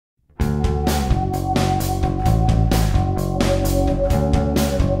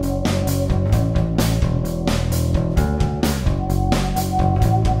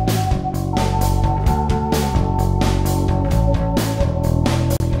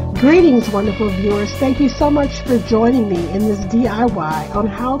Greetings, wonderful viewers. Thank you so much for joining me in this DIY on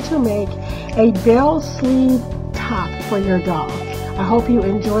how to make a bell sleeve top for your doll. I hope you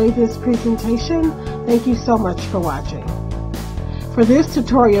enjoy this presentation. Thank you so much for watching. For this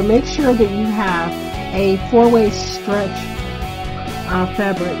tutorial, make sure that you have a 4-way stretch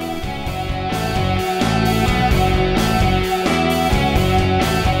fabric.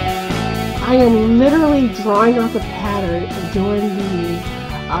 I am literally drawing out the pattern during the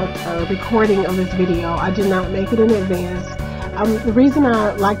recording of this video. I did not make it in advance. The reason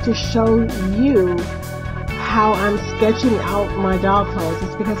I like to show you how I'm sketching out my doll clothes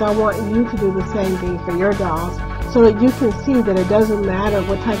is because I want you to do the same thing for your dolls, so that you can see that it doesn't matter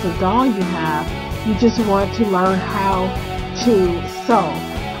what type of doll you have, you just want to learn how to sew.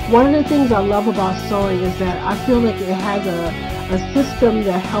 One of the things I love about sewing is that I feel like it has a system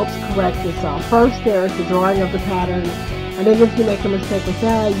that helps correct itself. First, there's the drawing of the pattern, and then if you make a mistake with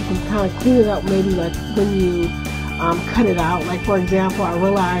that, you can kind of clean it up maybe like when you cut it out. Like for example, I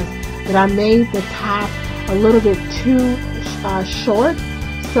realized that I made the top a little bit too short,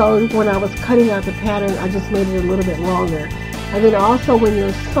 so when I was cutting out the pattern, I just made it a little bit longer. And then also when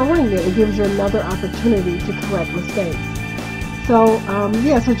you're sewing it, it gives you another opportunity to correct mistakes. So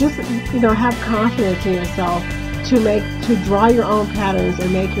yeah, so just have confidence in yourself to draw your own patterns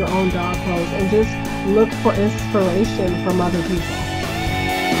and make your own doll clothes, and just look for inspiration from other people.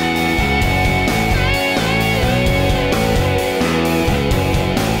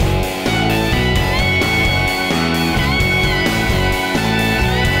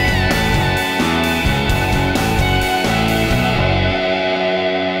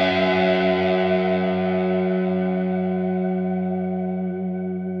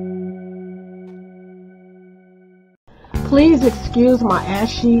 Please excuse my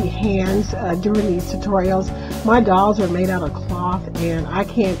ashy hands during these tutorials. My dolls are made out of cloth, and I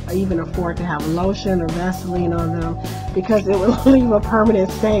can't even afford to have lotion or Vaseline on them because it will leave a permanent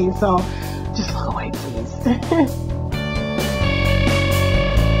stain. So just look away, please.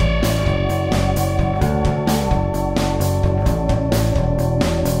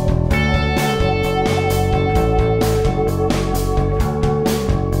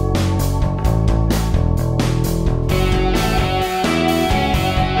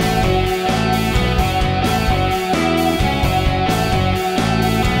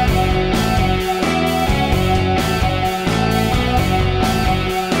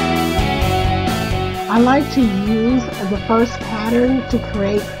 I like to use the first pattern to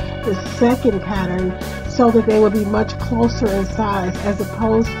create the second pattern so that they will be much closer in size, as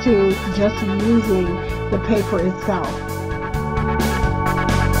opposed to just using the paper itself.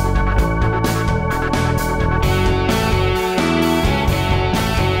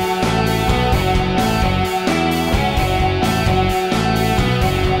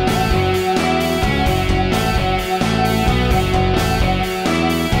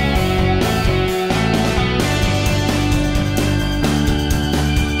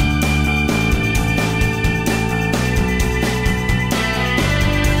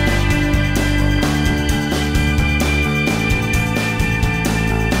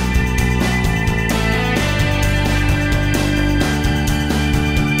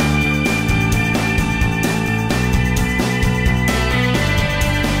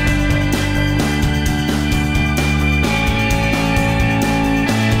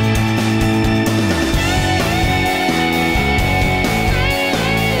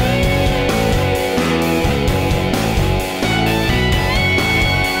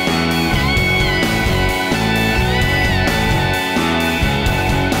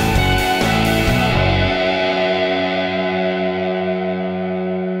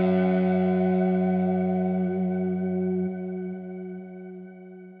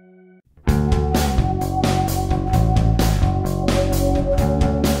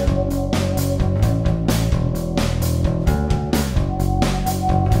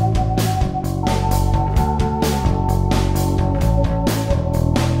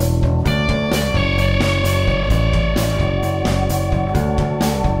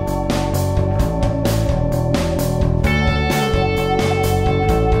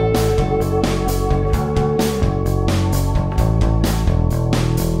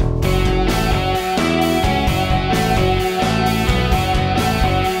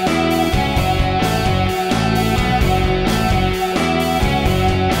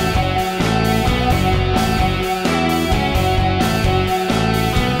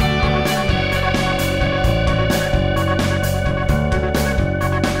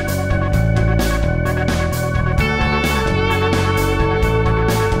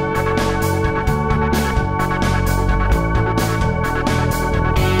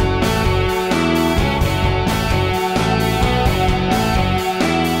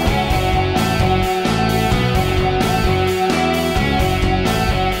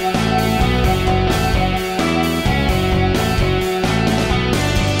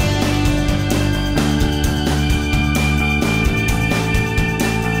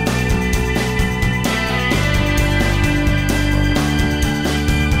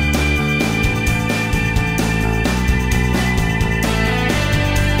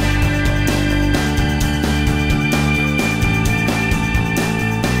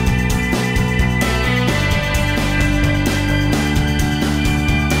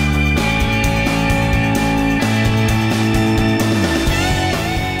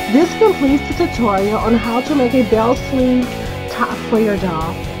 This completes the tutorial on how to make a bell sleeve top for your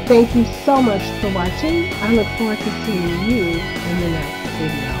doll. Thank you so much for watching. I look forward to seeing you in the next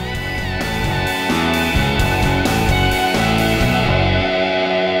video.